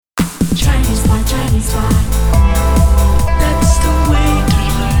Chinese pot. That's the way to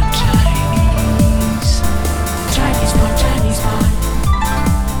learn Chinese. Chinese pot, Chinese pot.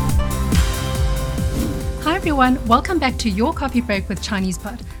 Hi everyone, welcome back to Your Coffee Break with Chinese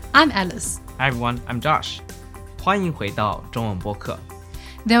Pot. I'm Alice. Hi everyone, I'm Josh. 欢迎回到中文播客。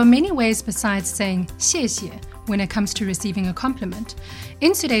There are many ways besides saying 谢谢 when it comes to receiving a compliment.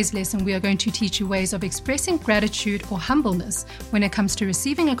 In today's lesson, we are going to teach you ways of expressing gratitude or humbleness when it comes to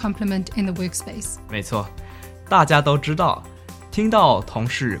receiving a compliment in the workspace. 没错，大家都知道，听到同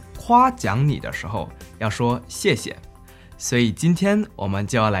事夸奖你的时候，要说谢谢。所以今天我们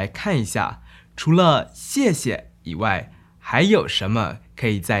就要来看一下，除了谢谢以外，还有什么可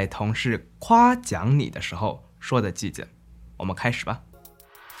以在同事夸奖你的时候说的句子。我们开始吧。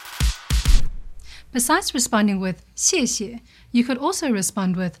Besides responding with 谢谢, you could also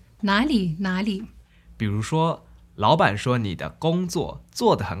respond with 哪里哪里。比如说，老板说你的工作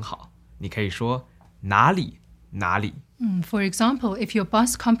做得很好，你可以说哪里哪里。For example, if your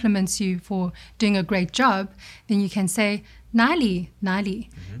boss compliments you for doing a great job, then you can say 哪里哪里。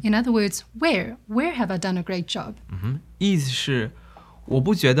In other words, where have I done a great job? 意思是我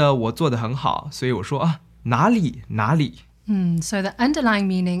不觉得我做得很好，所以我说哪里哪里。So the underlying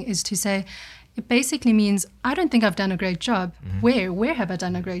meaning is to say, it basically means, I don't think I've done a great job. Where have I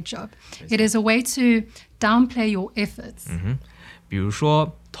done a great job? It is a way to downplay your efforts. 比如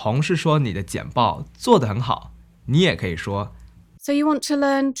说，同事说你的简报做得很好，你也可以说 So you want to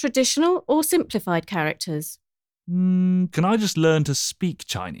learn traditional or simplified characters? Can I just learn to speak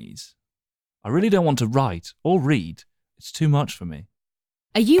Chinese? I really don't want to write or read. It's too much for me.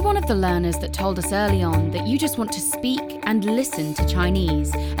 Are you one of the learners that told us early on that you just want to speak and listen to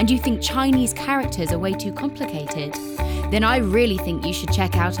Chinese and you think Chinese characters are way too complicated? Then I really think you should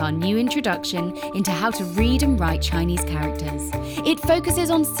check out our new introduction into how to read and write Chinese characters. It focuses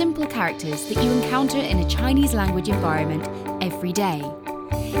on simple characters that you encounter in a Chinese language environment every day.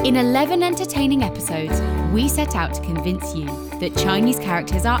 In 11 entertaining episodes, we set out to convince you that Chinese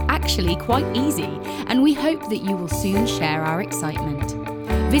characters are actually quite easy, and we hope that you will soon share our excitement.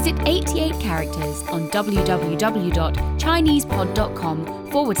 Visit 88 characters on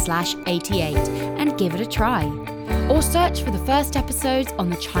www.chinesepod.com/88 and give it a try. Or search for the first episodes on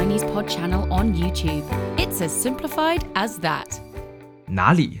the Chinese Pod channel on YouTube. It's as simplified as that.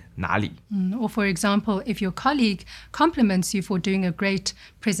 哪里哪里。Or for example, if your colleague compliments you for doing a great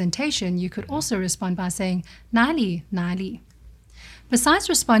presentation, you could also respond by saying 哪里哪里. Besides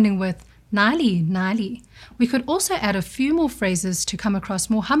responding with 哪里哪里, we could also add a few more phrases to come across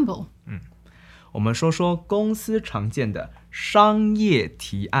more humble. 我们说说公司常见的商业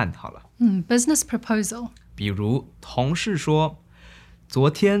提案好了。Business proposal. 比如同事说，昨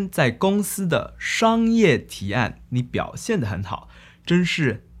天在公司的商业提案你表现得很好，真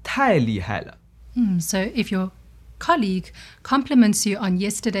是太厉害了。So if your colleague compliments you on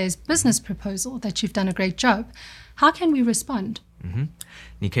yesterday's business proposal that you've done a great job, how can we respond?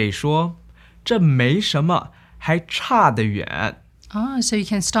 你可以说这没什么，还差得远。So you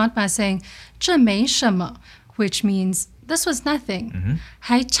can start by saying 这没什么, which means this was nothing.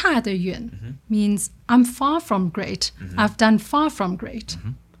 还差得远 means I'm far from great. I've done far from great.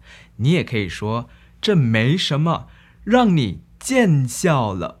 你也可以说这没什么，让你见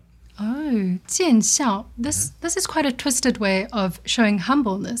笑了。见笑. This is quite a twisted way of showing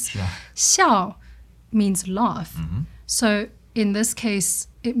humbleness. 笑 means laugh. So in this case,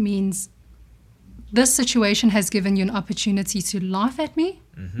 it means this situation has given you an opportunity to laugh at me.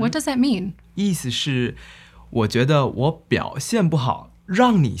 What does that mean? 意思是我觉得我表现不好，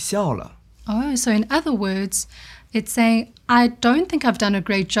让你笑了。So in other words, it's saying, I don't think I've done a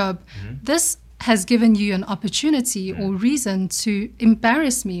great job. This has given you an opportunity or reason to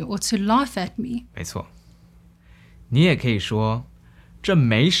embarrass me or to laugh at me. 没错，你也可以说这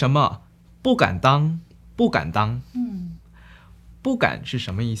没什么，不敢当，不敢当。不敢是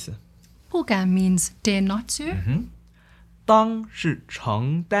什么意思？不敢 means dare not to. 当是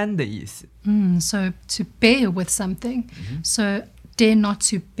承担的意思。So to bear with something. So dare not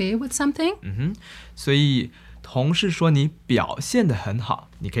to bear with something. 所以同事说你表现得很好，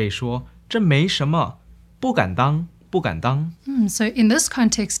你可以说这没什么，不敢当，不敢当。So in this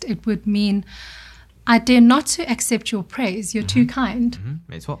context, it would mean I dare not to accept your praise. You're too kind.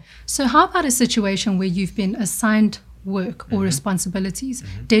 没错。 So how about a situation where you've been assigned work or responsibilities,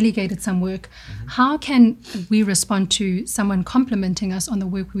 delegated some work? How can we respond to someone complimenting us on the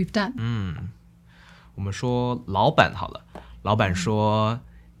work we've done? 我们说老板好了，老板说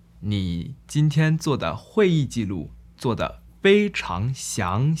你今天做的会议记录做得非常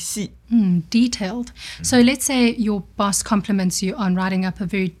详细。 Detailed. So let's say your boss compliments you on writing up a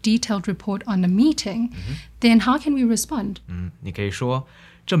very detailed report on a meeting. Then how can we respond? 你可以说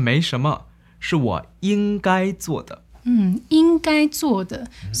这没什么，是我应该做的。应该做的.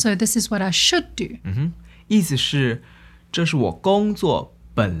 So this is what I should do. 意思是这是我工作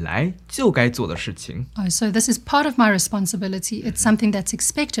本来就该做的事情。 Oh, so this is part of my responsibility. It's something that's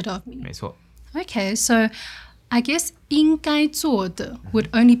expected of me. 没错。 Okay, so I guess 应该做的 would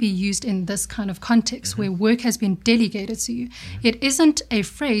only be used in this kind of context where work has been delegated to you. It isn't a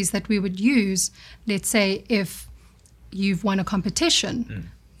phrase that we would use, let's say, if you've won a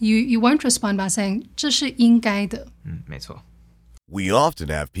competition. You won't respond by saying 这是应该的. 没错。 We often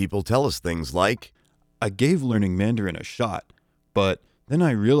have people tell us things like, I gave learning Mandarin a shot, but then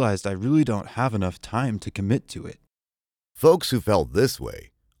I realized I really don't have enough time to commit to it. folks who felt this way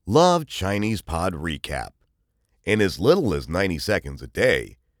love Chinese Pod Recap. In as little as 90 seconds a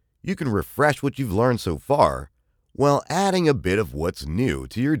day, you can refresh what you've learned so far while adding a bit of what's new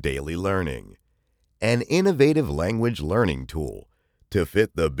to your daily learning. An innovative language learning tool to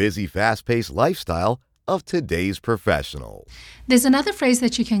fit the busy, fast-paced lifestyle of today's professionals. There's another phrase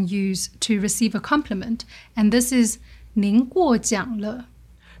that you can use to receive a compliment, and this is 您过奖了.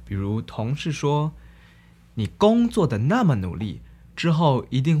 比如同事说你工作的那么努力，之后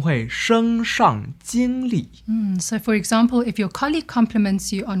一定会升上经理。 So for example, if your colleague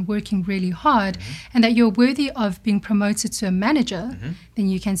compliments you on working really hard and that you're worthy of being promoted to a manager, then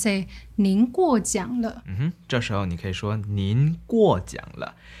you can say 您过奖了. 这时候你可以说您过奖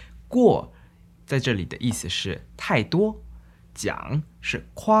了。过在这里的意思是太多，奖是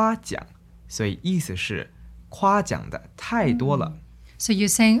夸奖，所以意思是夸奖的太多了。 So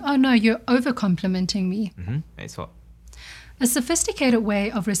you're saying, oh no, you're over-complimenting me. 没错。 A sophisticated way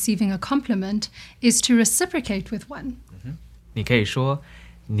of receiving a compliment is to reciprocate with one. 你可以说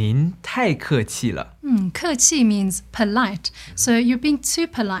您太客气了。 客气 means polite. So you're being too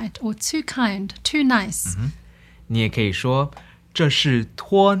polite or too kind, too nice. 你也可以说这是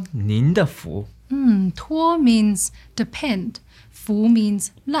托您的福。托 means depend. 福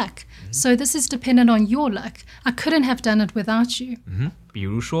means luck. So this is dependent on your luck. I couldn't have done it without you. 比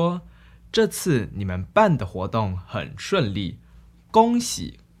如说这次你们办的活动很顺利，恭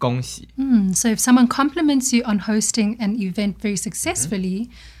喜恭喜。 So if someone compliments you on hosting an event very successfully,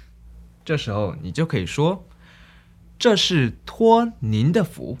 这时候你就可以说这是托您的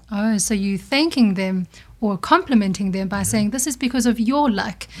福。 so you thanking them or complimenting them by saying, this is because of your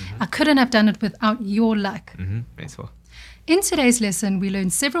luck. I couldn't have done it without your luck. 没错。 In today's lesson, we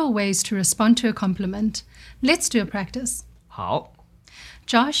learned several ways to respond to a compliment. Let's do a practice. 好，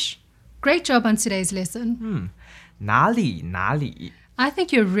 Josh, great job on today's lesson. 哪里哪里 I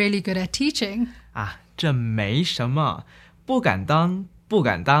think you're really good at teaching. 啊，这没什么，不敢当，不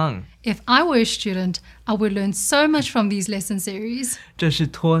敢当。 If I were a student, I would learn so much from these lesson series. 这是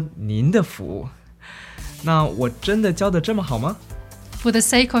托您的福。那我真的教的这么好吗？ For the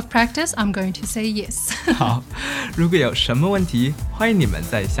sake of practice, I'm going to say yes. 好，如果有什么问题，欢迎你们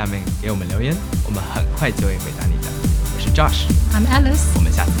在下面给我们留言，我们很快就会回答你的。我是 Josh， I'm Alice. 我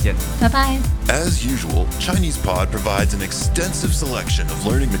们下次见。 Bye-bye. As usual, ChinesePod provides an extensive selection of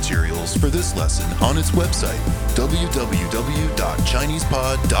learning materials for this lesson on its website,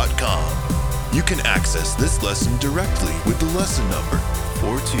 www.chinesepod.com. You can access this lesson directly with the lesson number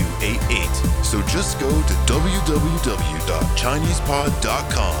 4288. So just go to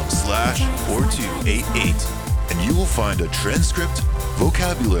www.chinesepod.com/4288 and you will find a transcript,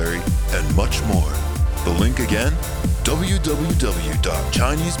 vocabulary, and much more. The link again,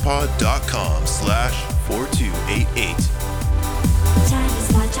 www.chinesepod.com/4288.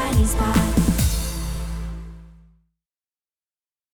 Chinese Pod, Chinese Pod.